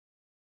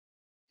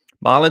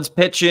Marlins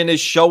pitching is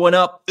showing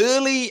up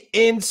early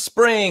in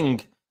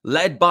spring,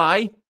 led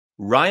by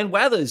Ryan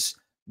Weathers.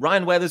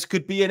 Ryan Weathers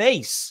could be an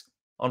ace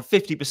on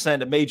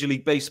 50% of Major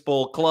League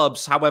Baseball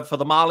clubs. However, for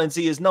the Marlins,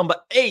 he is number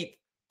 8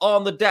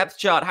 on the depth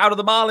chart. How do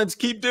the Marlins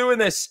keep doing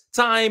this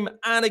time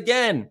and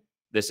again?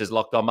 This is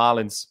Locked On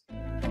Marlins.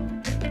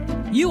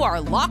 You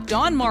are Locked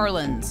On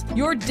Marlins,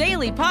 your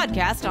daily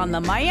podcast on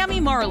the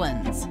Miami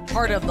Marlins.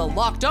 Part of the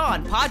Locked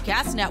On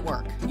Podcast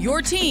Network,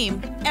 your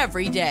team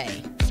every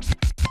day.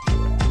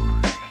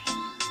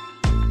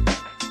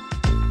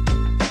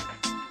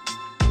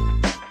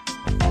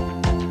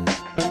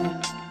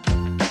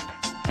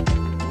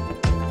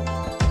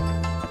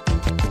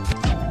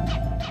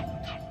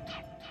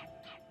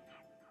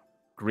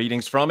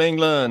 Greetings from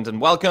England and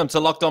welcome to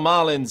Locked On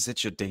Marlins.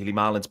 It's your daily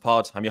Marlins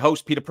pod. I'm your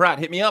host, Peter Pratt.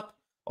 Hit me up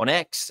on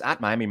X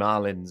at Miami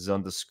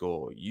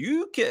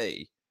Marlins_UK.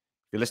 If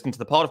you're listening to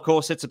the pod, of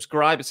course, hit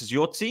subscribe. This is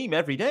your team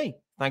every day.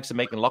 Thanks for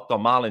making Locked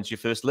On Marlins your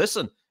first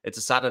listen. It's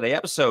a Saturday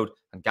episode.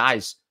 And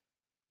guys,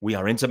 we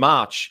are into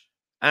March.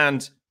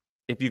 And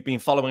if you've been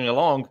following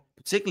along,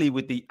 particularly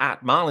with the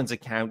at Marlins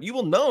account, you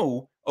will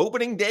know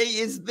opening day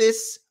is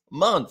this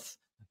month.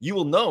 You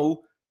will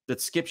know that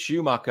Skip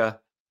Schumacher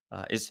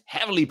is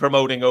heavily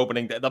promoting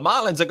opening day. The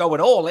Marlins are going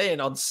all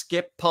in on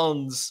Skip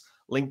puns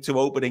linked to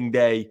opening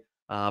day.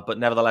 But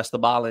nevertheless, the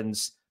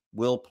Marlins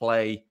will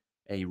play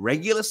a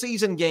regular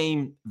season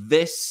game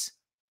this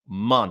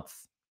month.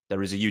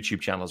 There is a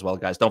YouTube channel as well,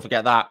 guys. Don't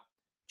forget that.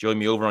 Join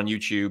me over on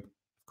YouTube.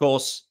 Of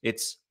course,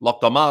 it's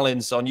Locked On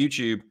Marlins on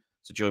YouTube.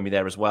 So join me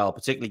there as well.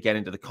 Particularly get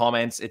into the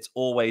comments. It's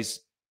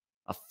always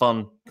a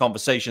fun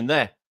conversation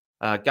there.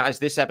 Guys,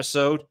 this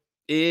episode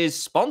is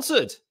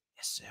sponsored.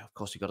 Yes, of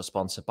course, we got a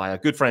sponsor by our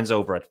good friends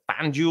over at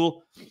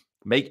FanDuel.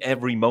 Make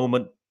every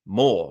moment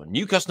more.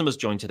 New customers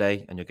join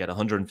today and you'll get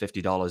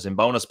 $150 in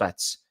bonus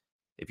bets.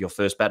 If your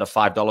first bet of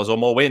 $5 or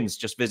more wins,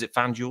 just visit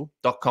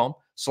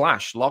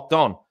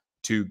FanDuel.com/lockedon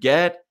to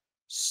get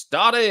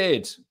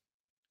started.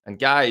 And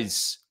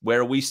guys, where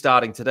are we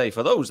starting today?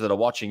 For those that are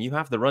watching, you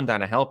have the rundown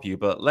to help you.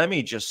 But let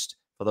me just,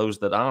 for those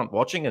that aren't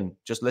watching and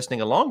just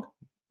listening along,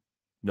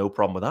 no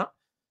problem with that,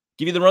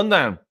 give you the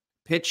rundown.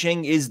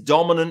 Pitching is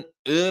dominant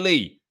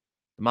early.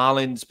 The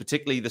Marlins,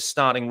 particularly the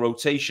starting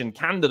rotation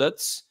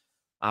candidates,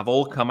 have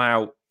all come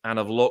out and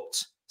have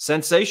looked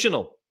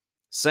sensational.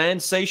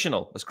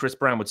 Sensational, as Chris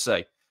Brown would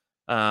say.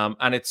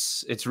 And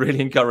it's really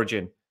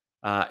encouraging.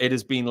 It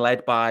has been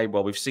led by,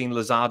 well, we've seen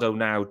Luzardo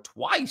now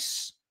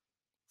twice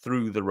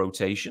through the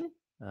rotation.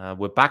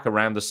 We're back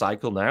around the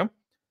cycle now.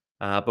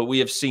 But we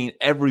have seen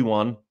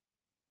everyone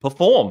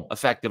perform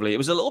effectively. It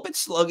was a little bit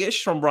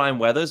sluggish from Ryan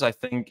Weathers, I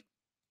think,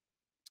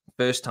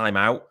 first time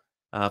out.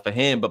 For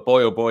him, but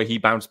boy, oh boy, he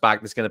bounced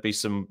back. There's going to be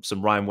some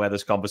Ryan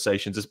Weathers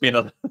conversations. There's been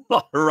a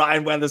lot of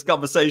Ryan Weathers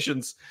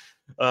conversations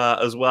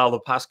as well the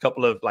past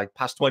couple of,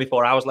 past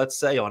 24 hours, let's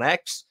say, on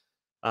X.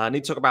 I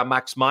need to talk about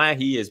Max Meyer.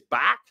 He is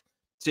back.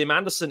 Tim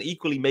Anderson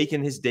equally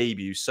making his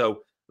debut.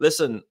 So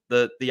listen,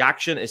 the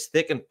action is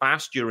thick and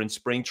fast during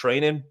spring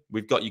training.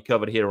 We've got you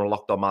covered here on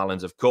Locked On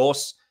Marlins, of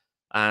course.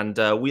 And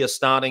we are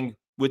starting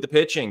with the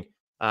pitching.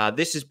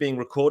 This is being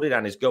recorded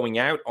and is going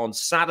out on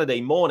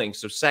Saturday morning,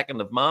 so 2nd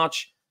of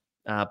March.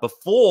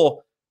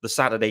 Before the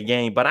Saturday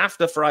game, but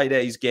after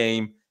Friday's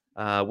game,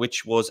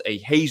 which was a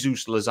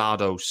Jesus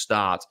Luzardo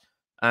start.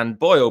 And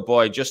boy, oh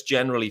boy, just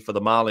generally for the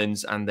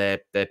Marlins and their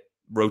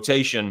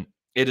rotation,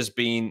 it has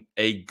been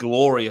a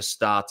glorious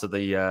start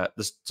to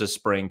to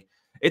spring.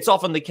 It's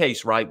often the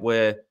case, right,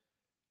 where,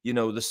 you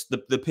know,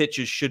 the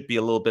pitchers should be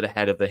a little bit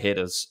ahead of the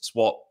hitters. It's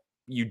what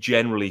you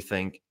generally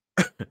think.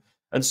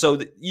 And so,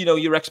 you know,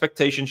 your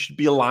expectations should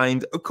be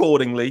aligned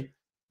accordingly.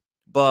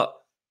 But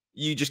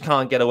you just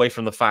can't get away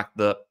from the fact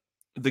that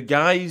the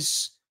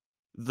guys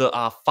that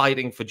are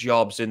fighting for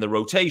jobs in the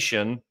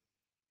rotation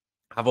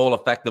have all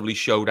effectively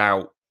showed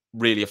out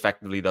really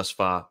effectively thus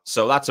far.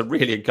 So that's a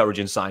really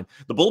encouraging sign.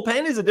 The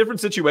bullpen is a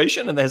different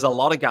situation, and there's a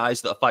lot of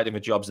guys that are fighting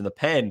for jobs in the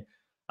pen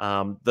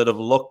that have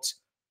looked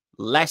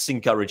less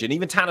encouraging.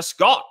 Even Tanner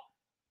Scott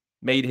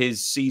made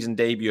his season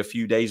debut a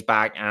few days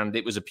back, and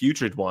it was a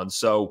putrid one.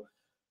 So,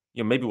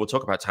 you know, maybe we'll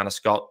talk about Tanner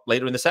Scott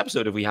later in this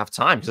episode if we have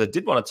time, because I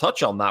did want to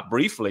touch on that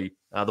briefly.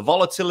 The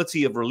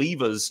volatility of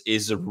relievers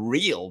is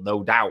real,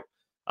 no doubt.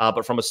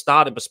 But from a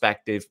starting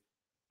perspective,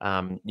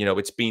 you know,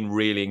 it's been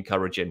really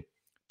encouraging.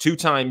 2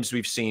 times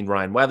we've seen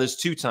Ryan Weathers,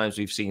 2 times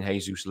we've seen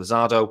Jesus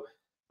Luzardo.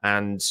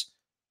 And,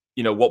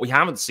 you know, what we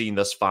haven't seen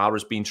thus far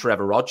has been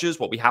Trevor Rogers.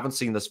 What we haven't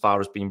seen thus far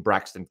has been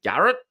Braxton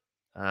Garrett.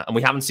 And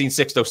we haven't seen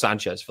Sixto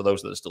Sanchez, for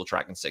those that are still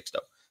tracking Sixto.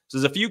 So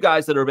there's a few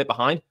guys that are a bit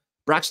behind.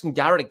 Braxton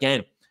Garrett,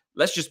 again,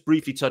 let's just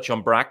briefly touch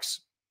on Brax.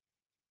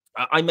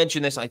 I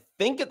mentioned this, I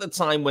think, at the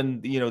time when,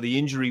 you know, the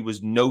injury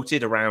was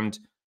noted around,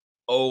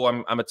 oh,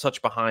 I'm a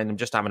touch behind, I'm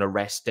just having a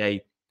rest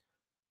day.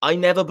 I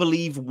never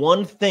believe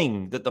one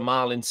thing that the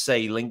Marlins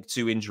say linked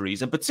to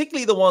injuries, and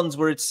particularly the ones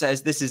where it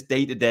says this is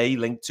day-to-day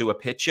linked to a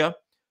pitcher.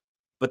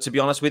 But to be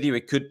honest with you,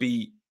 it could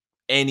be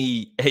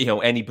any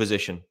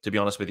position, to be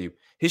honest with you.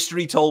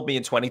 History told me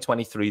in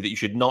 2023 that you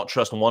should not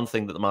trust one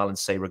thing that the Marlins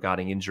say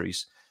regarding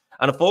injuries.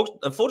 And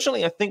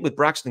unfortunately, I think with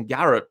Braxton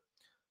Garrett,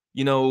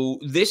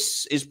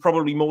 this is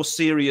probably more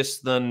serious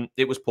than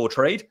it was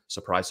portrayed.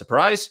 Surprise,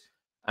 surprise.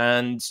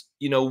 And,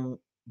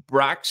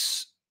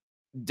 Brax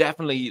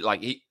definitely,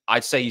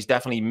 I'd say he's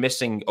definitely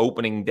missing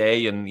opening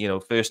day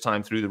and, first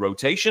time through the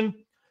rotation.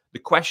 The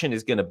question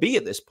is going to be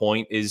at this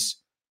point is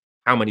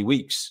how many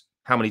weeks,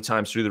 how many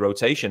times through the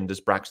rotation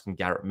does Braxton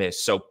Garrett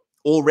miss? So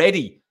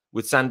already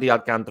with Sandy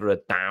Alcantara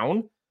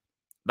down,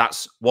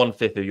 that's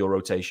 1/5 of your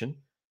rotation.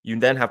 You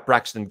then have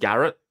Braxton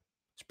Garrett.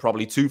 It's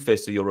probably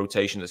 2/5 of your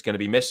rotation that's going to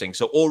be missing.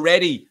 So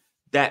already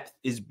depth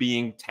is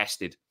being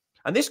tested.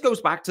 And this goes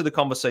back to the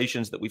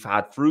conversations that we've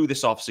had through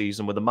this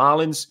offseason with the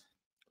Marlins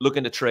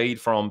looking to trade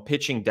from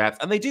pitching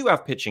depth. And they do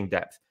have pitching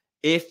depth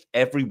if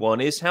everyone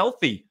is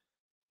healthy.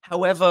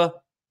 However,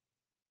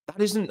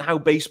 that isn't how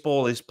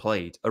baseball is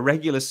played. A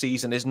regular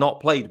season is not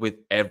played with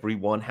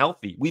everyone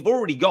healthy. We've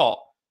already got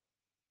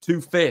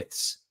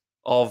 2/5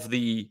 of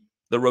the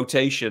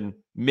rotation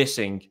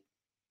missing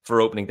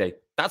for opening day.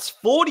 That's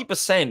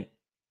 40%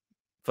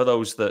 for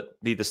those that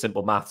need the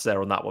simple maths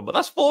there on that one. But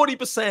that's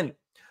 40%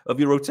 of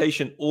your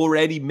rotation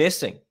already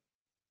missing.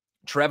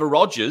 Trevor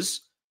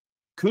Rogers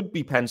could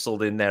be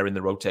penciled in there in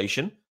the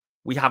rotation.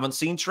 We haven't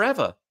seen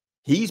Trevor.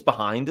 He's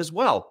behind as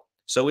well.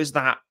 So is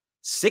that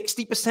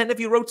 60% of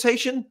your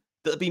rotation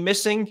that'll be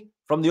missing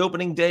from the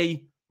opening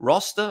day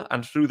roster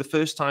and through the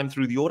first time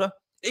through the order?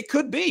 It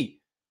could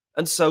be.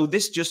 And so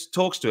this just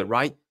talks to it,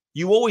 right?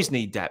 You always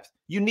need depth.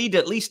 You need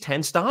at least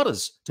 10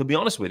 starters, to be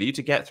honest with you,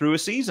 to get through a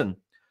season.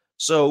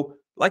 So,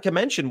 like I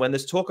mentioned, when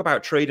there's talk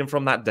about trading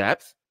from that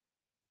depth,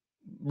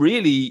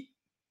 really,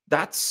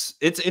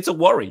 it's a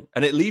worry.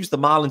 And it leaves the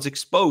Marlins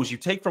exposed. You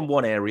take from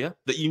one area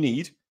that you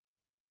need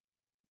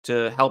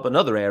to help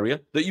another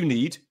area that you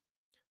need.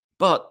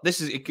 But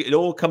it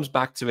all comes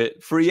back to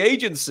it. Free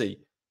agency.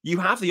 You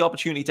have the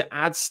opportunity to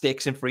add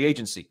sticks in free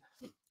agency.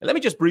 And let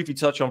me just briefly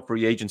touch on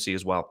free agency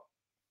as well.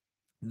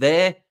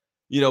 There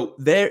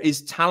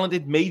is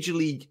talented major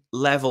league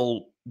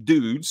level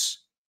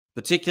dudes,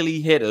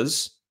 particularly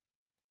hitters,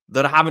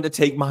 that are having to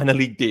take minor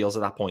league deals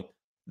at that point.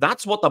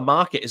 That's what the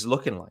market is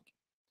looking like.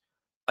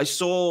 I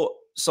saw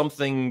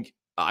something,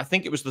 I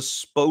think it was the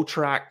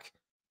Spotrac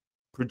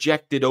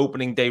projected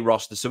opening day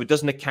roster, so it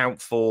doesn't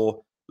account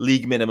for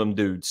league minimum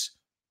dudes.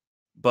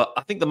 But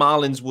I think the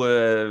Marlins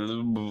were,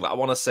 I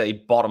want to say,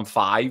 bottom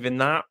 5 in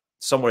that,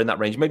 somewhere in that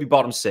range, maybe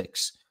bottom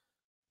 6.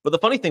 But the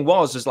funny thing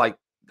is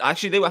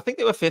actually, I think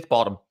they were 5th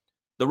bottom.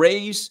 The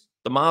Rays,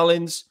 the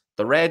Marlins,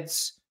 the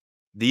Reds,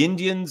 the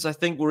Indians, I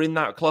think, were in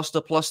that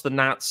cluster, plus the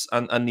Nats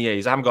and the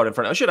A's. I haven't got it in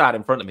front. I should have had it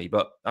in front of me,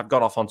 but I've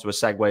gone off onto a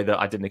segue that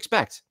I didn't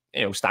expect.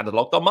 Standard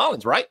Locked On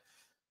Marlins, right?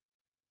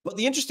 But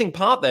the interesting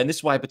part there, and this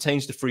is why it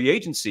pertains to free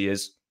agency,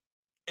 is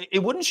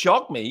it wouldn't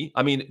shock me.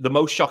 I mean, the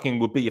most shocking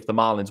would be if the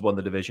Marlins won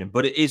the division,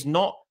 but it is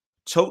not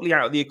totally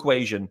out of the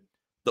equation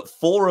that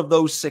 4 of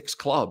those 6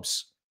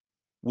 clubs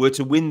were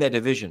to win their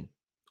division,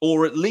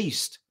 or at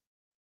least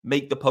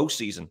make the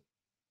postseason.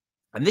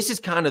 And this is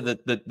kind of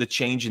the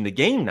change in the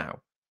game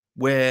now,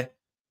 where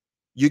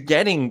you're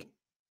getting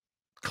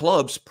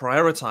clubs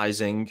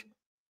prioritizing,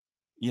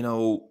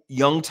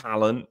 young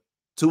talent,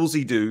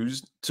 toolsy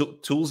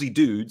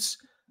dudes,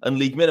 and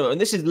league minimum. And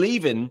this is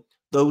leaving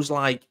those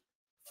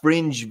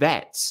fringe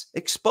vets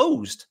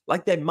exposed.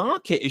 Their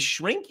market is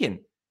shrinking.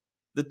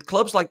 The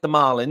clubs like the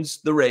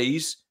Marlins, the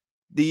Rays,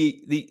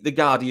 the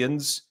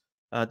Guardians.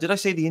 Did I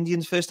say the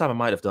Indians first time? I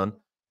might have done.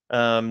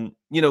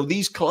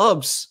 These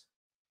clubs,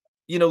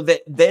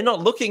 they're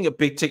not looking at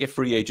big ticket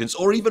free agents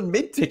or even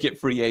mid ticket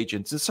free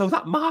agents. And so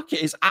that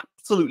market is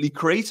absolutely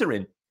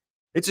cratering.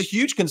 It's a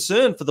huge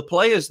concern for the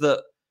players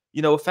that,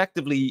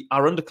 effectively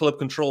are under club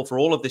control for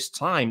all of this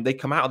time. They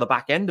come out of the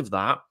back end of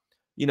that,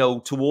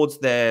 towards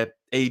their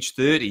age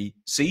 30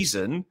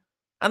 season,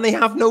 and they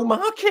have no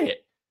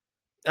market.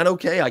 And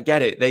okay, I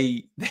get it.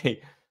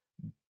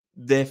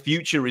 Their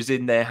future is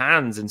in their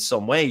hands in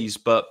some ways,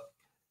 but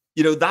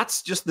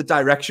that's just the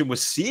direction we're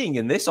seeing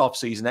in this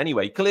offseason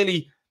anyway.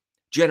 Clearly,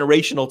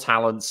 generational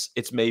talents,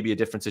 it's maybe a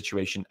different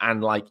situation.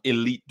 And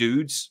elite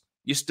dudes,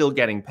 you're still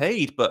getting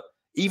paid, but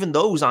even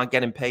those aren't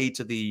getting paid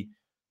to the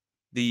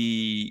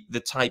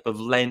type of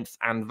length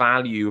and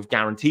value of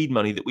guaranteed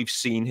money that we've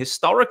seen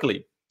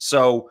historically.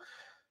 So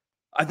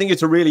I think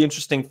it's a really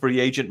interesting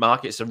free agent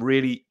market. It's a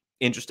really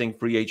interesting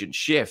free agent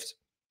shift.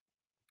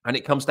 And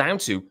it comes down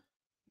to,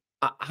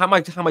 how am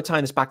I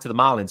tying this back to the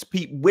Marlins?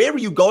 Pete, where are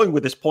you going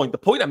with this point? The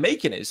point I'm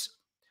making is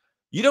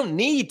you don't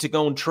need to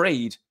go and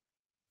trade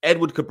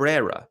Edward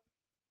Cabrera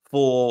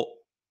for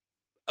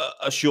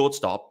a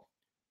shortstop.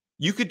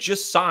 You could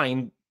just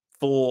sign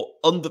for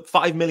under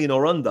 $5 million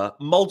or under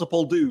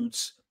multiple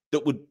dudes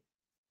that would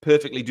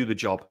perfectly do the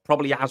job,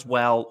 probably as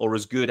well or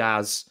as good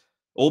as,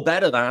 or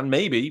better than,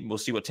 maybe, we'll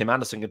see what Tim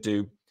Anderson could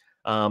do,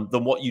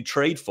 than what you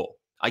trade for.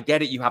 I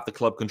get it, you have the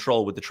club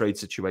control with the trade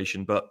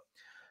situation, but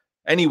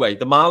anyway,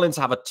 the Marlins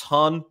have a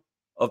ton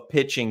of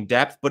pitching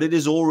depth, but it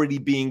is already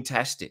being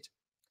tested.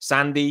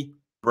 Sandy,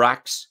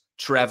 Brax,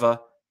 Trevor,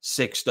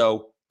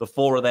 Sixto, the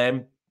 4 of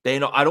them,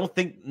 I don't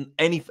think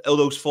any of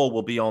those 4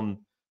 will be on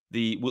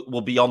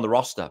will be on the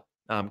roster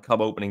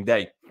come opening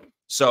day.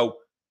 So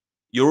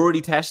you're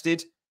already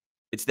tested.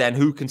 It's then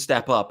who can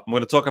step up. I'm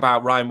going to talk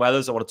about Ryan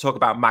Weathers. I want to talk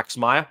about Max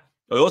Meyer.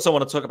 I also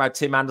want to talk about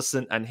Tim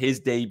Anderson and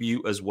his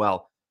debut as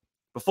well.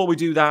 Before we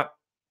do that,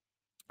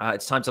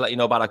 it's time to let you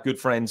know about our good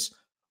friends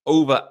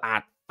over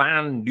at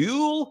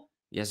FanDuel.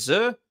 Yes,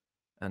 sir.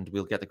 And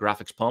we'll get the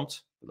graphics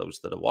pumped for those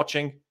that are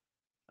watching.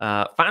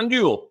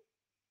 FanDuel,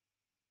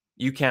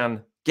 you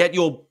can get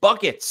your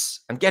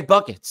buckets and get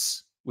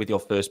buckets with your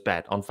first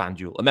bet on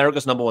FanDuel,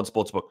 America's #1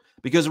 sportsbook.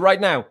 Because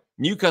right now,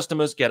 new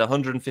customers get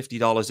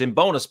 $150 in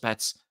bonus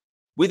bets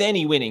with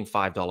any winning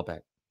 $5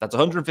 bet. That's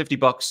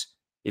 $150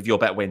 if your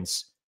bet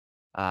wins.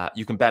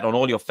 You can bet on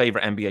all your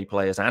favorite NBA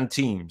players and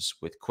teams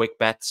with quick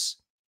bets,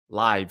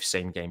 live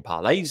same-game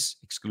parlays,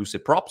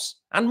 exclusive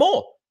props, and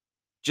more.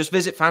 Just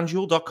visit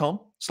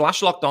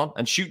FanDuel.com/lockedon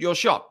and shoot your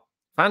shot.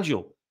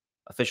 FanDuel,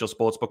 official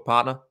sportsbook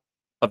partner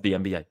of the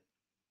NBA.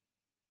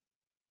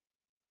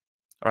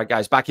 All right,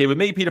 guys, back here with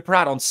me, Peter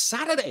Pratt, on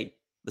Saturday,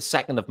 the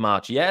 2nd of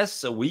March.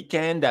 Yes, a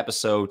weekend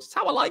episode. It's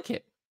how I like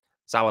it.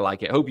 It's how I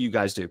like it. Hope you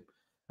guys do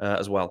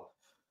as well.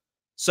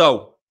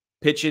 So,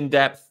 pitch in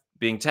depth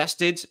being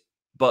tested,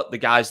 but the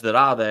guys that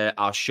are there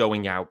are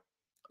showing out.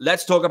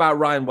 Let's talk about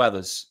Ryan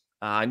Weathers.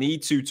 I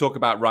need to talk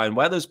about Ryan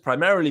Weathers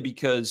primarily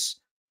because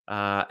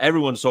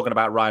everyone's talking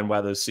about Ryan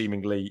Weathers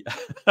seemingly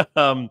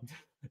on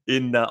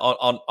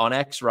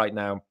X right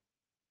now.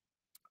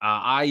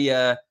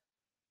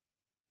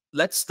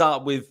 Let's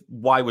start with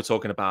why we're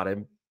talking about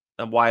him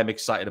and why I'm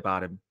excited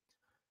about him.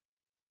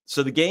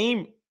 So the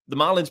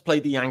Marlins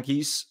played the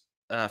Yankees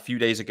a few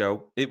days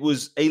ago. It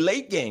was a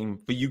late game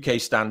for UK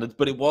standards,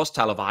 but it was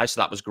televised,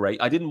 so that was great.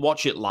 I didn't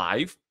watch it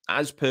live,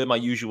 as per my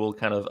usual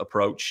kind of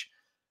approach.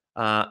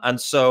 And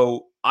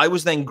so I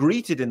was then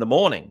greeted in the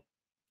morning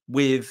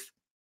with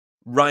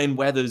Ryan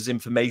Weathers'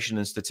 information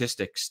and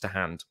statistics to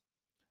hand.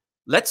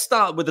 Let's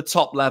start with the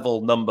top level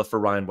number for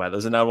Ryan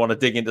Weathers, and I want to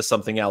dig into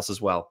something else as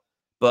well.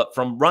 But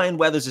from Ryan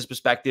Weathers'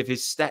 perspective,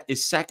 his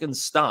second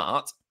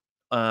start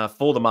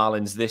for the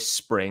Marlins this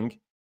spring,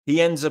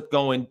 he ends up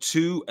going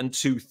 2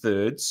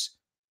 2/3.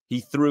 He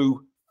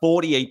threw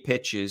 48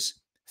 pitches,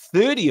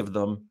 30 of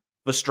them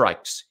for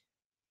strikes.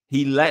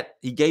 He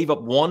gave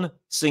up 1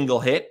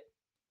 single hit.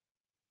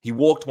 He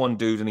walked 1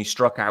 dude and he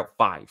struck out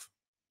 5.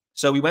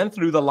 So he went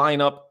through the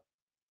lineup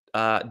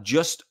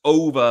just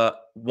over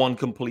 1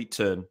 complete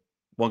turn,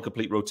 1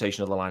 complete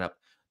rotation of the lineup.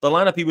 The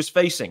lineup he was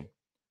facing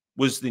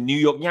was the New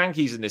York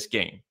Yankees in this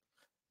game.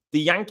 The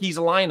Yankees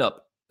lineup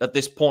at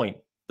this point,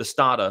 the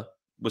starter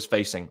was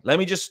facing. Let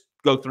me just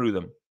go through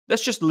them.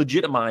 Let's just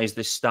legitimize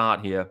this start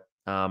here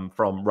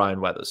from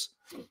Ryan Weathers.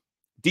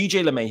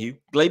 DJ LeMahieu,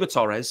 Gleyber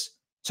Torres,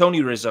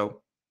 Tony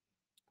Rizzo,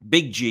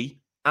 Big G,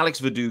 Alex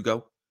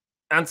Verdugo,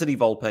 Anthony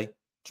Volpe,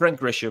 Trent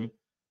Grisham,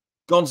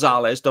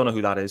 Gonzalez, don't know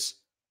who that is,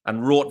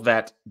 and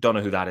Rortvet, don't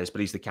know who that is, but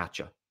he's the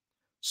catcher.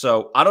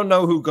 So I don't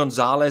know who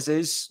Gonzalez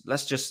is.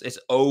 It's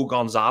O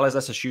Gonzalez.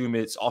 Let's assume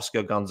it's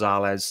Oscar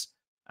Gonzalez.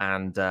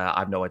 And I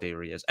have no idea who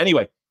he is.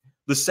 Anyway,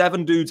 the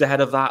 7 dudes ahead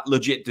of that,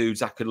 legit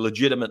dudes, that could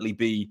legitimately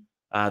be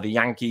the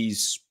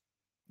Yankees,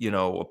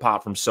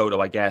 apart from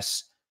Soto, I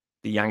guess,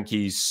 the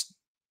Yankees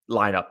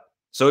lineup.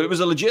 So it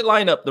was a legit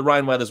lineup that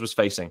Ryan Weathers was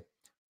facing.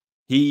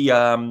 He,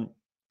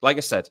 like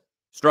I said,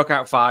 struck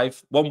out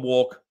 5, 1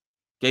 walk,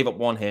 gave up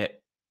 1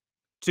 hit,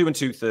 2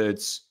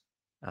 2/3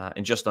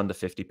 in just under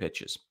 50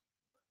 pitches.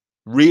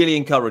 Really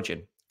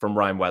encouraging from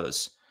Ryan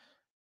Weathers.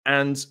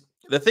 And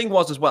the thing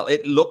was as well,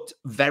 it looked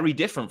very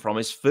different from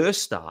his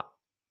first start.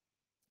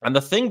 And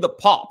the thing that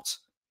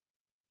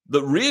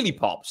really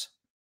popped,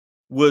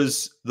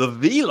 was the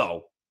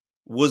velo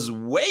was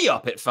way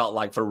up, it felt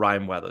like, for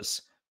Ryan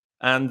Weathers.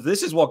 And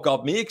this is what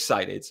got me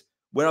excited.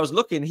 When I was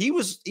looking, he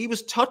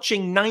was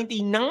touching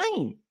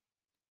 99.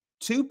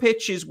 2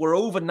 pitches were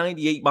over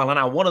 98 miles an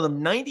hour. One of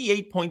them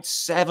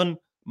 98.7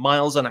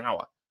 miles an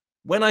hour.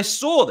 When I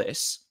saw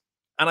this,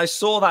 and I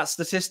saw that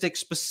statistic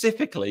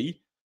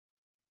specifically,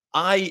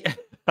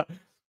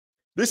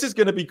 this is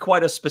going to be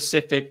quite a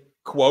specific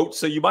quote,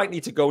 so you might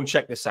need to go and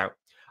check this out.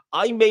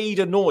 I made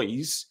a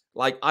noise,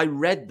 like I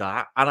read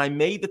that, and I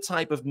made the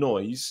type of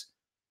noise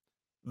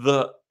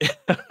that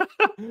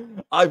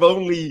I've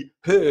only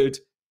heard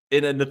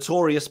in a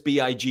Notorious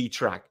B.I.G.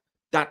 track.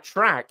 That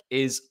track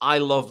is I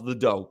Love the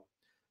Dough.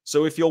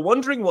 So if you're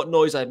wondering what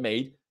noise I've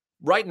made,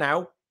 right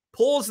now,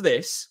 pause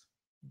this,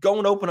 go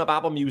and open up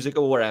Apple Music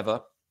or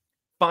wherever,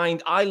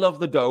 find I Love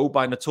the Dough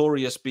by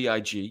Notorious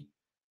B.I.G.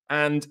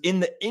 And in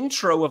the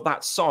intro of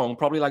that song,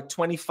 probably like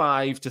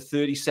 25 to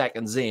 30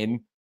 seconds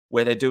in,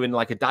 where they're doing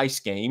like a dice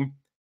game,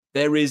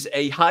 there is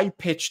a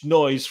high-pitched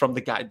noise from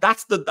the guy.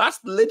 That's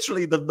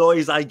literally the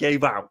noise I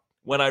gave out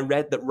when I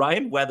read that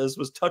Ryan Weathers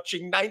was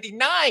touching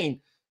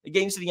 99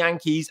 against the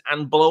Yankees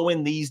and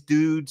blowing these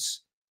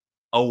dudes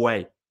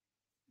away.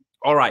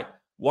 All right,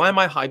 why am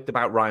I hyped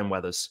about Ryan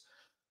Weathers?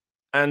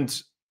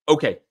 And,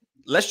 okay,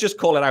 let's just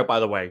call it out, by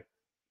the way.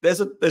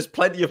 There's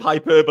plenty of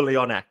hyperbole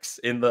on X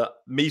in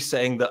me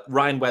saying that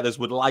Ryan Weathers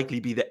would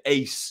likely be the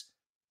ace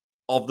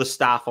of the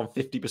staff on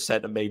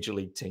 50% of major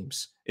league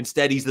teams.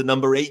 Instead, he's the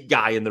number 8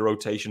 guy in the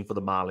rotation for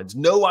the Marlins.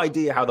 No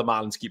idea how the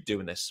Marlins keep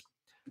doing this.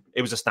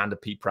 It was a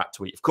standard Pete Pratt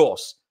tweet, of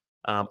course.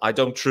 I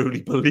don't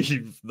truly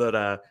believe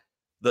that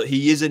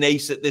he is an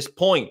ace at this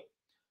point.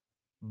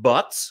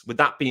 But with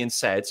that being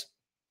said,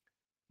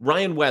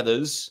 Ryan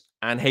Weathers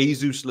and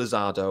Jesus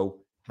Luzardo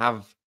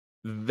have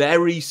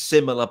very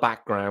similar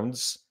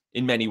backgrounds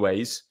in many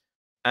ways.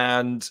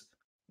 And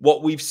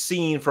what we've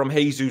seen from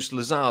Jesus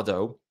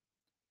Luzardo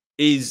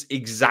is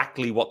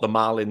exactly what the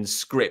Marlins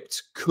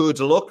script could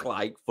look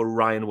like for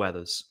Ryan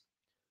Weathers.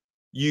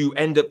 You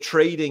end up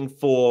trading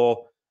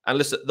for, and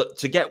listen,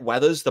 to get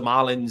Weathers, the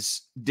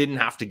Marlins didn't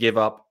have to give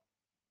up,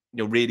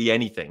 really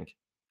anything,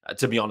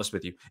 to be honest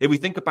with you. If we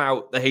think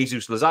about the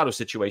Jesus Luzardo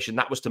situation,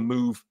 that was to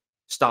move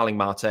Starling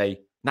Marte.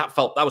 That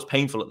was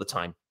painful at the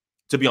time,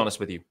 to be honest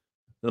with you.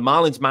 The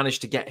Marlins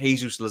managed to get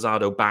Jesus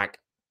Luzardo back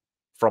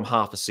from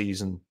half a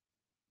season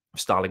of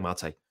Starling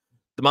Marte.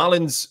 The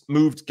Marlins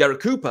moved Garrett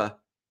Cooper,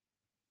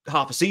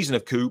 half a season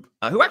of Coop,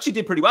 who actually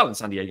did pretty well in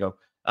San Diego,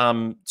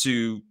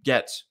 to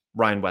get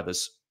Ryan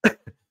Weathers.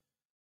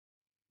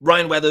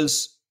 Ryan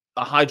Weathers,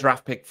 a high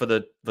draft pick for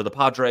the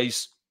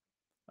Padres,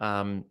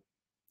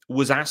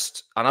 was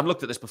asked, and I've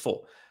looked at this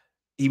before,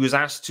 he was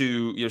asked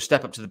to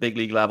step up to the big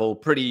league level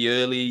pretty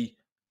early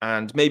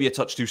and maybe a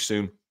touch too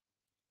soon.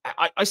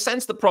 I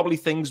sense that probably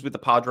things with the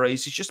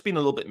Padres, he's just been a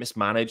little bit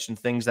mismanaged and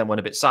things then went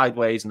a bit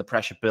sideways and the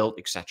pressure built,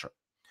 etc.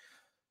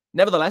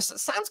 Nevertheless, it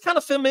sounds kind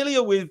of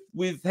familiar with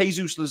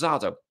Jesus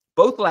Luzardo.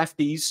 Both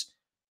lefties,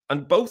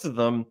 and both of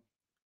them,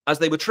 as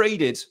they were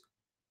traded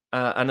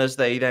and as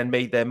they then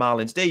made their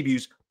Marlins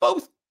debuts,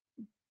 both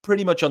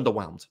pretty much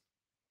underwhelmed.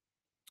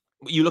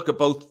 You look at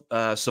both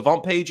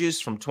Savant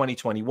pages from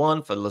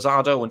 2021 for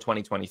Luzardo and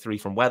 2023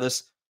 from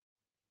Weathers.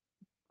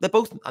 They're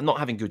both not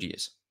having good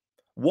years.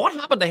 What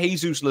happened to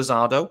Jesus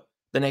Luzardo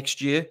the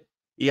next year?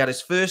 He had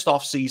his first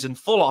offseason,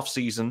 full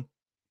offseason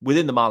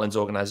within the Marlins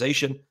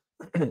organization.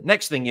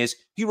 Next thing is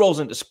he rolls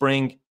into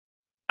spring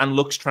and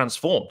looks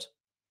transformed.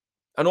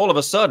 And all of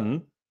a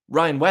sudden,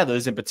 Ryan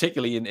Weathers, in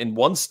particularly in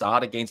one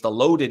start against a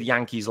loaded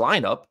Yankees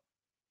lineup,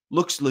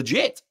 looks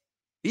legit.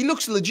 He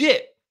looks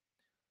legit.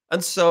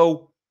 And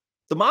so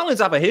the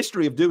Marlins have a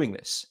history of doing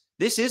this.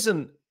 This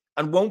isn't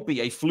and won't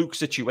be a fluke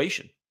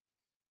situation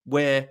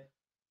where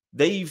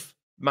they've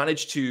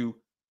managed to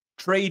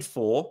trade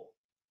for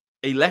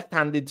a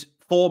left-handed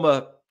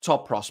former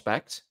top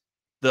prospect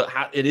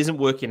that it isn't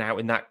working out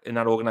in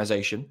that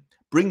organization,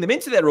 bring them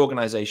into their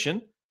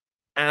organization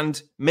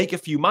and make a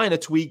few minor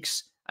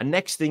tweaks. And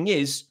next thing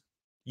is,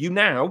 you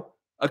now,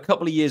 a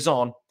couple of years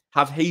on,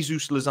 have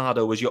Jesus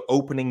Luzardo as your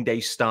opening day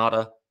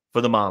starter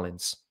for the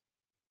Marlins.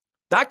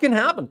 That can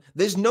happen.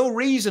 There's no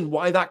reason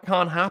why that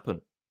can't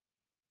happen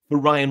for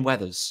Ryan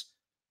Weathers.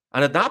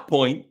 And at that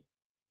point,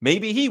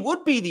 maybe he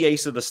would be the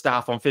ace of the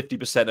staff on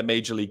 50% of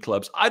major league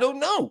clubs. I don't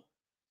know.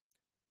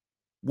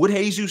 Would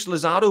Jesus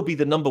Luzardo be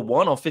the number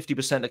 1 on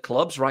 50% of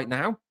clubs right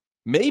now?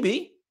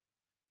 Maybe.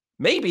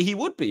 Maybe he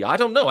would be. I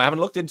don't know. I haven't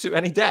looked into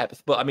any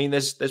depth. But, I mean,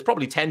 there's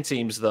probably 10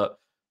 teams that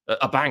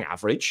are bang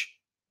average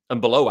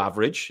and below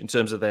average in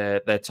terms of their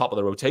top of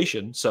the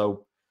rotation.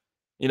 So,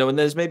 and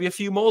there's maybe a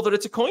few more that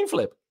it's a coin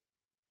flip.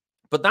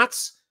 But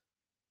that's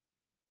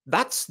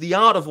the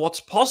art of what's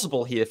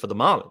possible here for the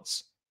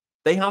Marlins.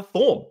 They have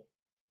form.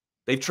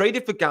 They've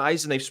traded for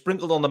guys and they've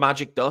sprinkled on the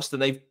magic dust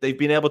and they've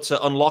been able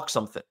to unlock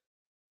something.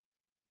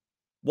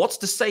 What's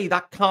to say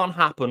that can't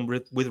happen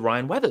with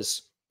Ryan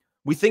Weathers?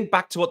 We think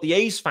back to what the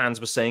A's fans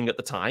were saying at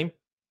the time.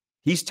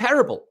 He's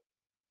terrible.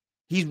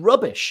 He's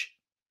rubbish.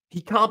 He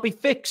can't be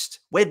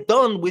fixed. We're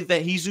done with the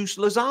Jesus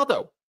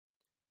Luzardo.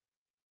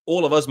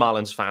 All of us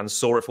Marlins fans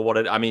saw it for what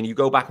it... I mean, you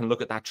go back and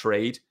look at that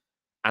trade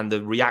and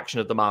the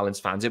reaction of the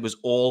Marlins fans, it was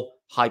all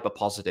hyper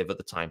positive at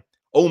the time.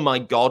 Oh my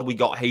God, we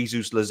got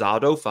Jesus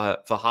Luzardo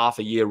for half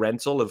a year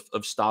rental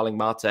of Starling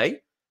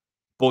Marte.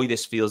 Boy,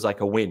 this feels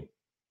like a win.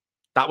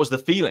 That was the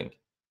feeling.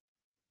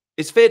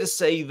 It's fair to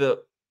say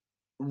that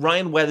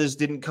Ryan Weathers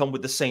didn't come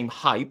with the same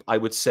hype, I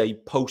would say,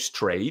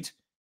 post-trade.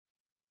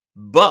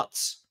 But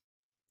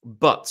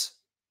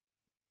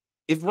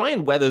if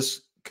Ryan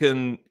Weathers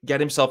can get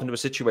himself into a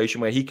situation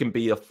where he can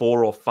be a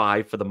 4 or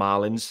 5 for the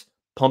Marlins,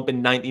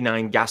 pumping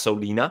 99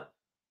 gasolina,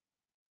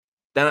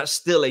 then that's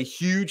still a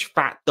huge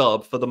fat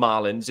dub for the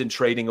Marlins in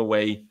trading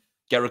away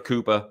Garrett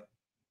Cooper,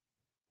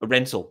 a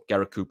rental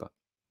Garrett Cooper.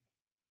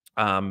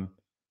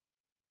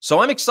 So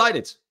I'm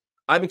excited.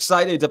 I'm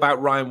excited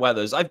about Ryan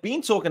Weathers. I've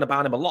been talking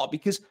about him a lot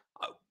because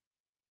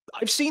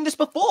I've seen this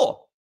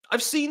before.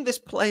 I've seen this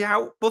play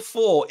out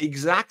before,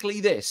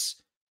 exactly this.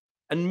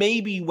 And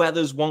maybe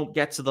Weathers won't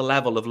get to the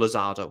level of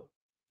Luzardo,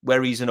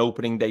 where he's an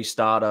opening day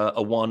starter,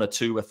 a 1, a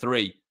 2, a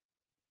 3.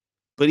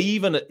 But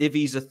even if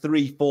he's a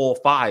 3, 4,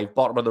 5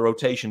 bottom of the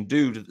rotation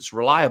dude that's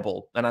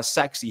reliable and has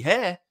sexy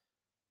hair,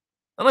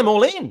 then I'm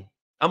all in.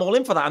 I'm all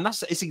in for that. And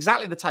it's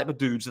exactly the type of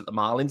dudes that the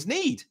Marlins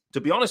need,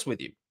 to be honest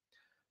with you.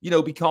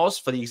 Because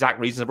for the exact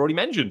reasons I've already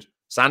mentioned,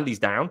 Sandy's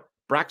down,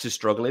 Brax is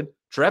struggling,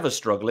 Trevor's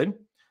struggling.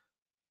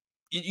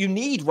 You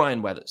need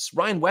Ryan Weathers.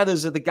 Ryan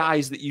Weathers are the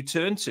guys that you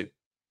turn to.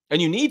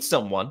 And you need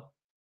someone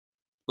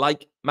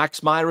like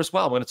Max Meyer as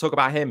well. I'm going to talk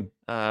about him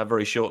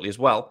very shortly as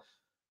well.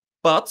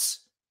 But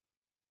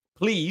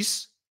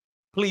please,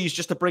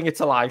 just to bring it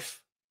to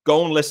life,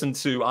 go and listen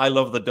to I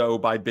Love the Dough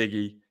by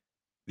Biggie.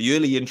 The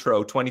early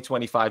intro, 20,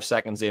 25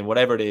 seconds in,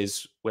 whatever it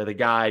is, where the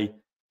guy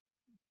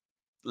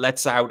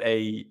lets out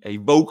a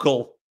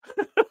vocal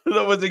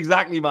that was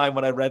exactly mine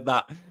when I read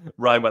that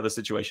rhyme about the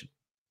situation.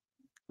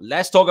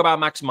 Let's talk about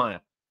Max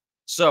Meyer.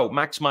 So,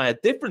 Max Meyer,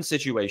 different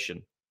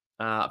situation.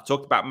 I've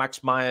talked about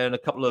Max Meyer in a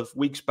couple of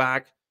weeks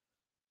back,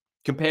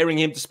 comparing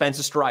him to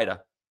Spencer Strider.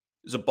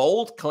 It's a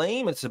bold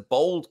claim, it's a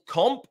bold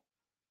comp,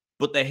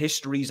 but their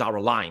histories are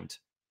aligned.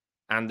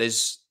 And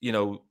there's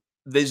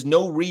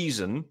no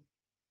reason,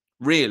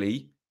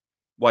 really,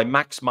 why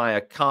Max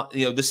Meyer can't,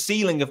 the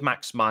ceiling of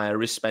Max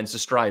Meyer is Spencer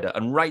Strider.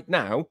 And right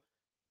now,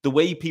 the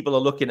way people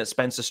are looking at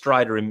Spencer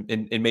Strider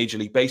in Major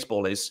League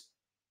Baseball is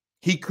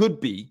he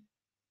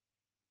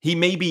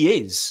maybe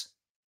is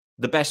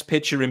the best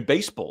pitcher in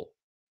baseball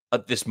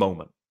at this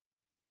moment.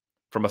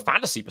 From a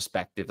fantasy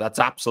perspective, that's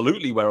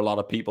absolutely where a lot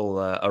of people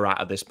are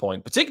at this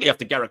point, particularly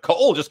after Garrett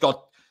Cole just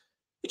got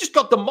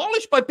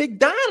demolished by Big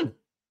Dan.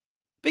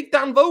 Big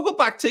Dan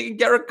Vogelbach taking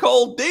Garrett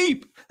Cole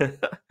deep.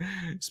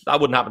 That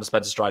wouldn't happen to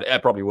Spencer Strider.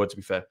 It probably would, to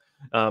be fair.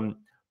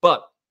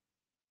 But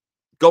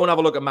go and have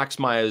a look at Max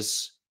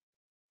Meyer's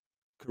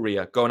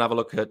career. Go and have a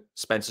look at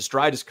Spencer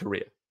Strider's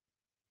career.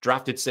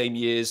 Drafted same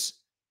years.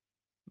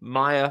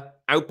 Meyer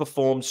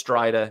outperformed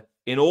Strider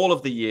in all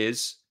of the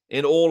years,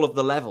 in all of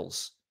the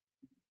levels.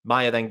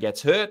 Meyer then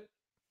gets hurt.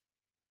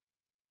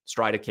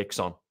 Strider kicks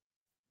on.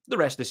 The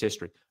rest is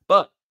history.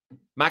 But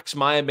Max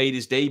Meyer made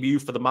his debut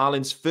for the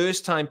Marlins,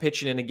 first time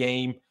pitching in a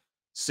game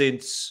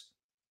since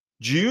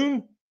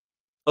June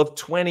of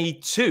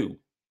 22.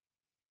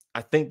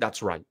 I think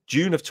that's right.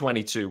 June of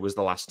 22 was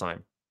the last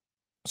time.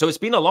 So it's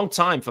been a long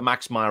time for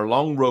Max Meyer, a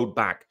long road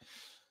back.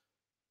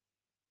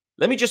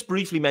 Let me just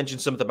briefly mention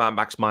something about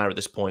Max Meyer at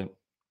this point.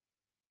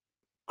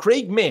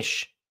 Craig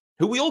Mish,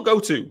 who we all go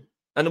to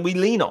and we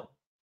lean on.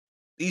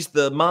 He's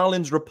the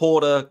Marlins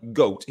reporter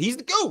GOAT. He's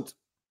the GOAT.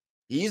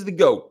 He's the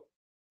GOAT.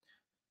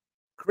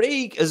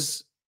 Craig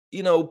has,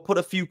 put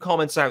a few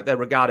comments out there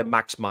regarding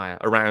Max Meyer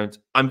around,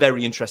 I'm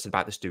very interested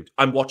about this dude.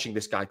 I'm watching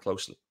this guy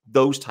closely.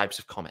 Those types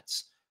of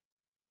comments.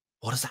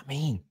 What does that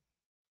mean?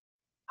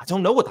 I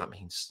don't know what that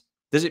means.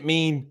 Does it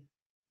mean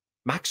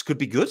Max could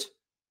be good?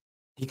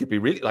 He could be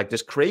really,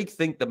 does Craig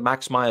think that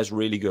Max Meyer is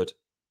really good?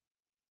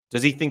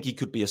 Does he think he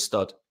could be a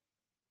stud?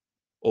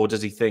 Or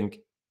does he think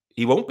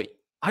he won't be?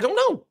 I don't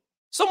know.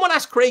 Someone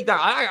asked Craig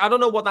that. I don't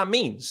know what that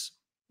means.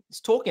 He's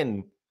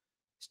talking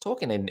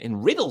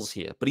in riddles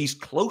here, but he's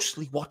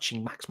closely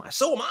watching Max Meyer.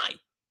 So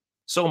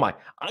am I.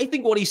 I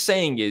think what he's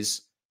saying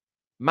is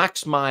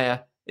Max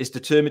Meyer is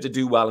determined to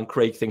do well and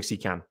Craig thinks he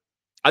can.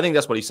 I think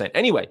that's what he's saying.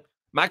 Anyway,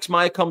 Max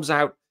Meyer comes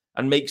out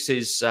and makes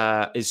his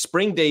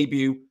spring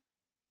debut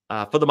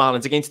for the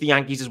Marlins against the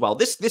Yankees as well.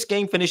 This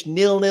game finished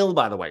 0-0,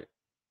 by the way.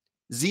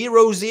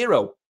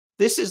 0-0.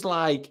 This is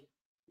like,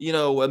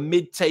 a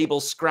mid-table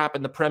scrap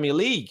in the Premier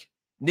League.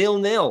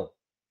 0-0.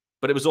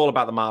 But it was all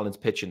about the Marlins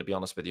pitching, to be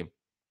honest with you.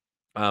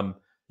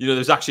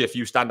 There's actually a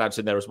few standouts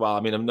in there as well.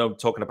 I mean, I'm not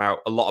talking about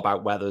a lot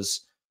about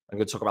Weathers. I'm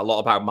going to talk about a lot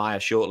about Meyer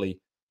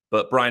shortly.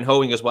 But Brian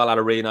Hoeing as well had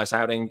a really nice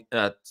outing.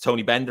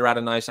 Tony Bender had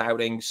a nice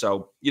outing.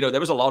 So, there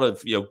was a lot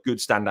of, good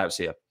standouts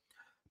here.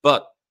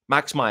 But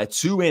Max Meyer,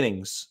 2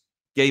 innings,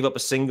 gave up a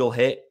single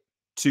hit,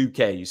 2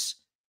 Ks.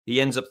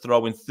 He ends up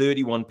throwing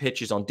 31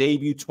 pitches on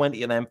debut,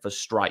 20 of them for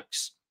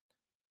strikes.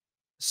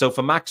 So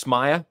for Max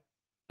Meyer,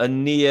 a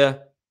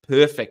near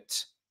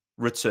perfect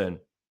return.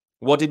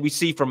 What did we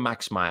see from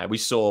Max Meyer? We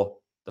saw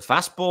the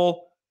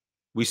fastball.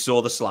 We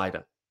saw the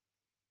slider.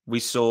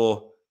 We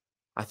saw,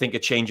 I think, a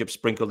changeup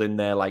sprinkled in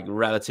there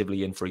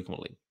relatively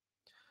infrequently.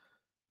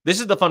 This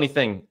is the funny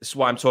thing. This is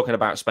why I'm talking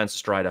about Spencer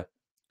Strider.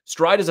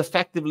 Strider's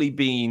effectively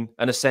been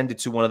and ascended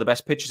to one of the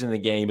best pitchers in the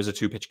game as a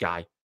 2-pitch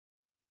guy.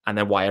 And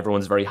then why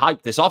everyone's very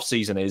hyped this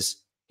offseason is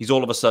he's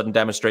all of a sudden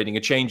demonstrating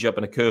a changeup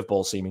and a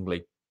curveball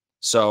seemingly.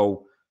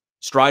 So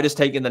Strider's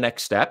taking the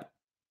next step.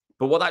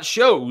 But what that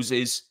shows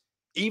is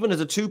even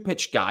as a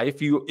 2-pitch guy,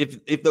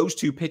 if those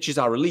 2 pitches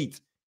are elite,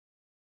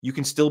 you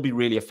can still be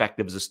really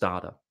effective as a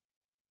starter.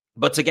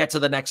 But to get to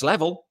the next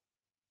level,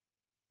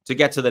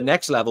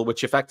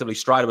 which effectively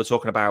Strider we're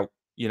talking about,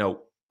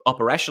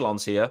 upper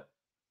echelons here,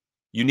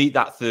 you need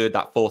that 3rd,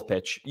 that 4th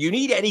pitch. You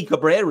need Eddie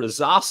Cabrera's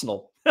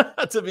Arsenal,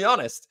 to be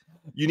honest.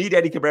 You need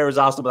Eddie Cabrera's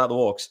Arsenal without the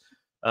walks.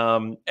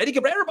 Eddie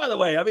Cabrera, by the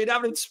way, I haven't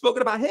even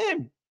spoken about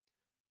him.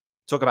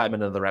 Talk about him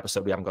in another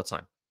episode. We haven't got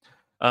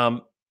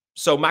time.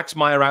 So Max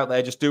Meyer out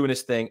there just doing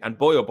his thing. And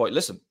boy, oh boy,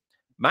 listen,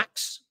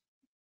 Max,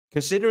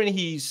 considering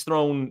he's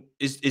thrown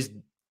his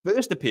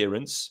first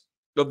appearance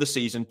of the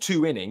season,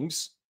 2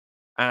 innings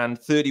and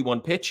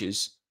 31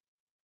 pitches,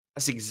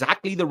 that's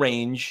exactly the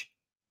range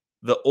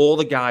that all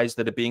the guys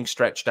that are being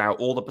stretched out,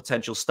 all the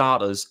potential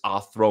starters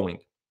are throwing.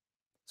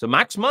 So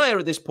Max Meyer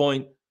at this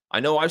point, I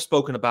know I've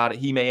spoken about it.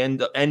 He may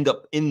end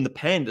up in the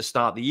pen to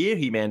start the year.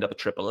 He may end up at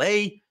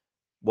AAA,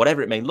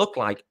 whatever it may look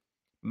like.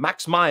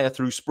 Max Meyer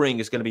through spring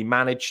is going to be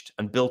managed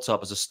and built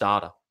up as a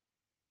starter.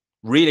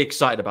 Really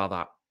excited about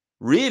that.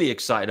 Really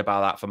excited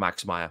about that for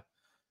Max Meyer.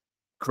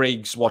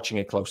 Craig's watching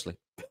it closely.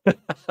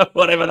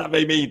 Whatever that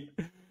may mean.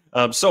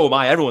 So am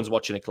I. Everyone's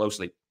watching it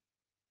closely.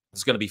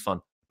 It's going to be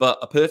fun. But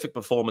a perfect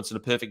performance and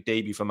a perfect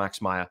debut for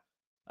Max Meyer.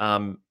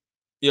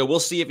 We'll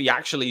see if he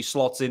actually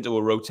slots into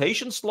a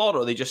rotation slot,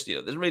 or they just,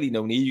 there's really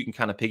no need. You can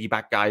kind of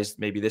piggyback guys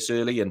maybe this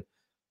early, and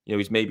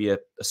he's maybe a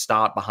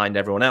start behind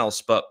everyone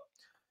else. But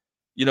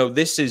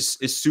this is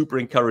super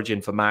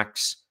encouraging for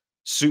Max,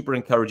 super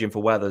encouraging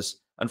for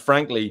Weathers, and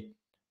frankly,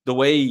 the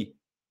way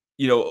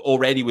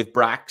already with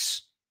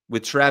Brax,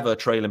 with Trevor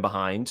trailing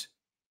behind,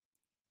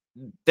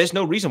 there's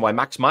no reason why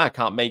Max Meyer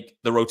can't make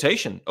the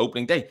rotation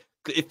opening day.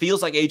 It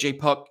feels like AJ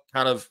Puk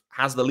kind of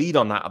has the lead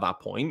on that at that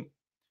point,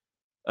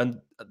 and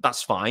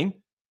that's fine.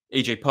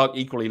 AJ Puk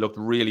equally looked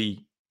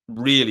really,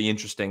 really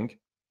interesting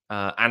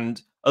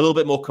and a little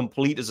bit more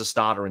complete as a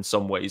starter in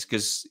some ways,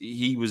 because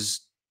he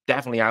was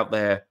definitely out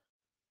there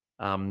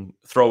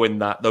throwing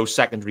those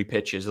secondary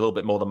pitches a little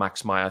bit more than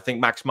Max Meyer. I think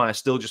Max Meyer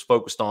still just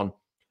focused on,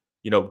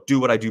 do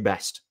what I do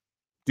best.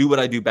 Do what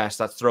I do best.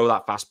 That's throw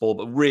that fastball,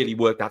 but really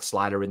work that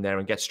slider in there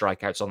and get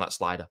strikeouts on that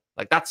slider.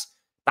 Like that's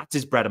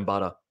his bread and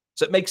butter.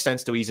 So it makes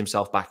sense to ease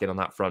himself back in on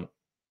that front.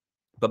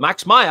 But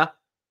Max Meyer,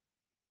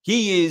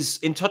 he is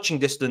in touching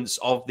distance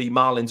of the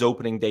Marlins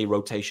opening day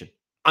rotation.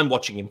 I'm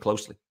watching him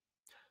closely.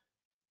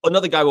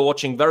 Another guy we're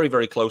watching very,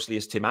 very closely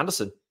is Tim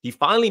Anderson. He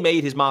finally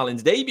made his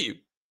Marlins debut.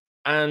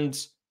 And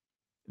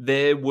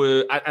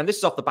and this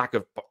is off the back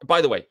of,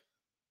 by the way,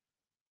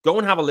 go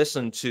and have a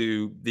listen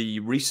to the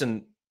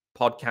recent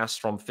podcast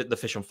from the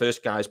Fish on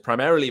First guys.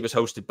 Primarily, it was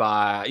hosted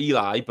by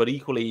Eli, but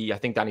equally, I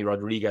think Danny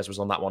Rodriguez was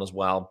on that one as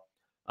well.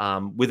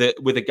 With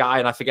a guy,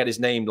 and I forget his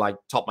name, like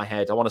top of my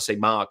head. I want to say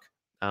Mark,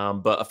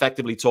 but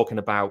effectively talking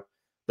about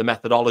the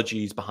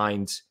methodologies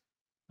behind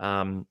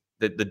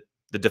the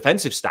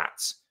defensive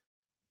stats,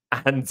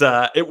 and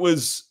it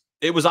was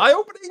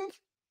eye-opening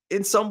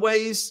in some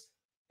ways.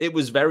 It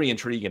was very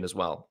intriguing as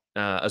well.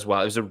 It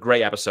was a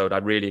great episode.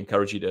 I'd really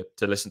encourage you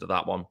to listen to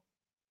that one.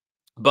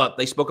 But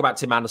they spoke about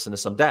Tim Anderson in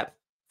some depth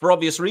for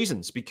obvious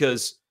reasons,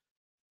 because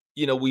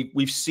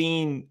we've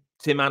seen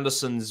Tim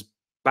Anderson's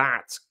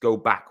bat go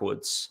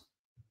backwards,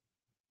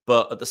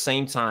 but at the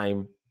same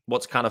time,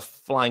 what's kind of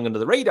flying under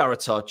the radar a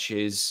touch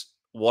is,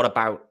 what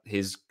about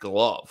his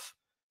glove?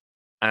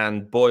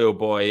 And boy, oh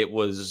boy, it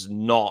was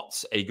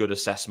not a good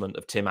assessment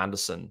of Tim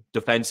Anderson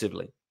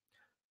defensively.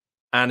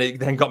 And it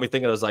then got me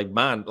thinking, I was like,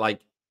 man,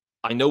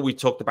 I know we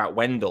talked about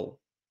Wendell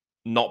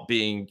not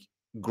being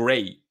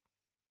great,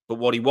 but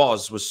what he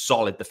was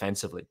solid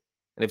defensively.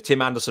 And if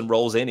Tim Anderson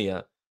rolls in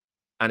here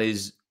and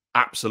is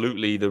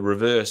absolutely the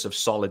reverse of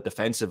solid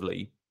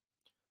defensively,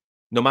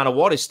 no matter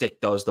what his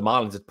stick does, the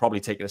Marlins have probably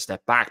taken a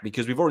step back,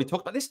 because we've already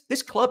talked about this.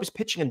 This club is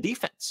pitching and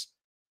defense.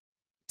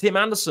 Tim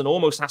Anderson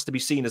almost has to be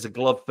seen as a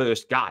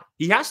glove-first guy.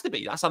 He has to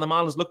be. That's how the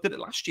Marlins looked at it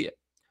last year.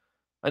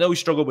 I know he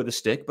struggled with the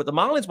stick, but the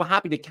Marlins were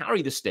happy to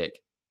carry the stick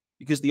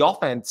because the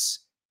offense,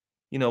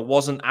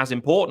 wasn't as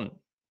important.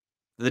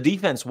 The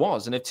defense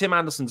was. And if Tim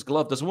Anderson's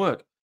glove doesn't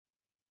work,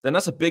 then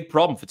that's a big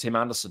problem for Tim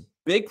Anderson.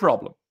 Big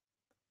problem.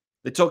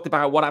 They talked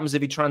about what happens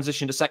if he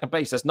transitioned to second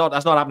base. That's not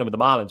happening with the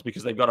Marlins,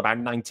 because they've got about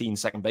 19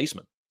 second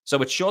basemen.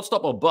 So it's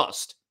shortstop or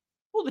bust,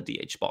 or the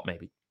DH spot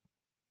maybe,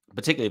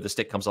 particularly if the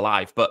stick comes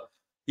alive. But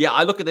yeah,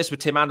 I look at this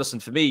with Tim Anderson.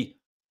 For me,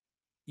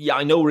 yeah,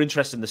 I know we're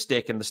interested in the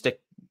stick, and the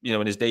stick,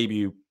 in his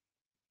debut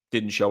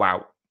didn't show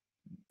out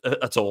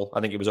at all.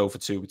 I think it was 0 for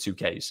 2 with 2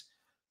 Ks.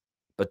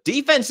 But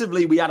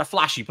defensively, we had a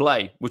flashy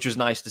play, which was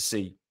nice to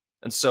see.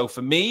 And so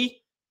for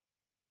me,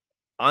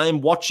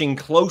 I'm watching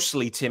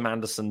closely Tim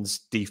Anderson's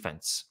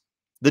defense.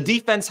 The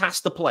defense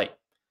has to play.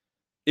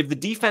 If the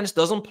defense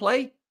doesn't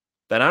play,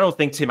 then I don't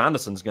think Tim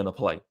Anderson's going to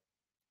play.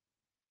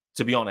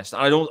 To be honest,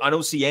 I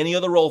don't see any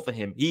other role for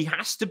him. He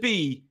has to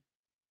be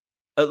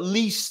at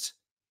least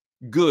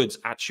good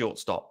at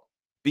shortstop,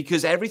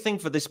 because everything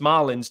for this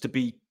Marlins to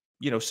be,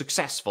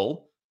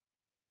 successful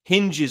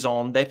hinges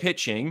on their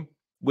pitching,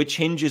 which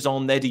hinges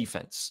on their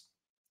defense.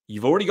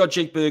 You've already got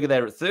Jake Burger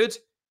there at third.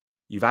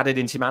 You've added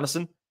in Tim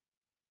Anderson.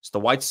 It's the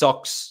White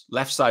Sox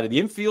left side of the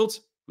infield.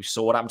 We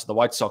saw what happened to the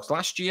White Sox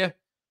last year. It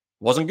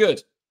wasn't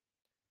good.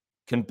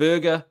 Can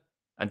Burger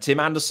and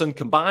Tim Anderson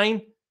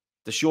combine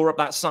to shore up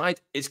that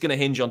side? It's going to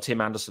hinge on Tim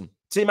Anderson.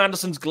 Tim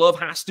Anderson's glove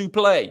has to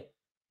play.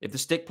 If the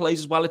stick plays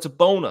as well, it's a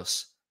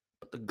bonus.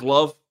 But the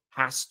glove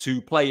has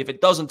to play. If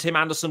it doesn't, Tim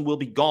Anderson will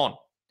be gone.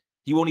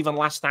 He won't even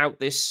last out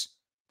this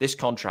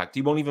contract.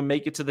 He won't even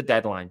make it to the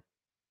deadline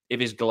if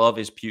his glove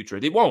is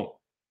putrid. It won't.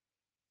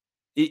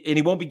 And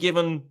he won't be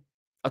given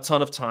a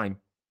ton of time.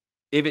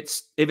 If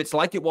it's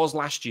like it was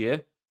last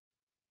year,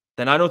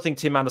 then I don't think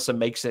Tim Anderson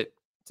makes it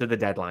to the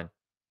deadline.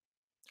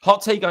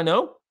 Hot take, I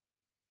know,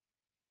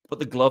 but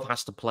the glove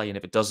has to play, and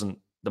if it doesn't,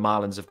 the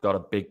Marlins have got a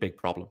big, big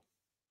problem.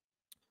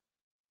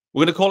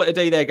 We're going to call it a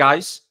day there,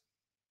 guys.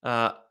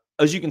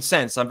 As you can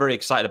sense, I'm very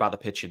excited about the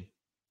pitching.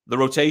 The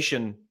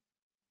rotation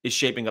is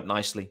shaping up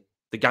nicely.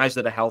 The guys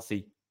that are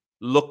healthy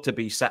look to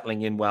be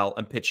settling in well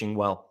and pitching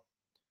well.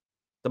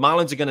 the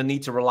Marlins are going to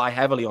need to rely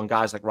heavily on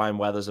guys like Ryan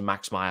Weathers and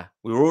Max Meyer.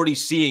 We're already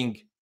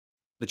seeing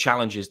the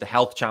challenges, the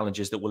health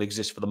challenges that will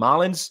exist for the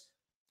Marlins,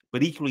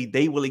 but equally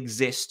they will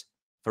exist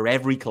for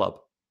every club.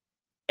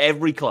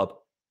 Every club.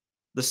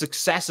 The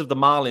success of the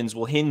Marlins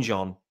will hinge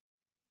on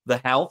the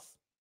health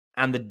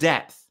and the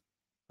depth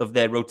of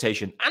their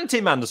rotation, and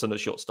Tim Anderson at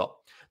shortstop.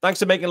 Thanks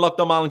for making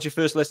Locked On Marlins your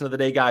first listen of the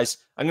day, guys.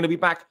 I'm going to be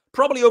back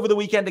probably over the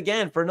weekend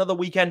again for another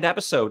weekend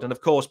episode. And of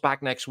course,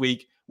 back next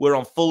week, we're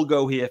on full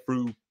go here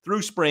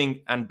through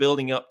spring and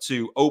building up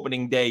to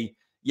opening day.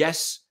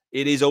 Yes,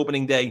 it is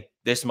opening day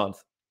this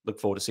month. Look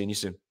forward to seeing you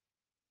soon.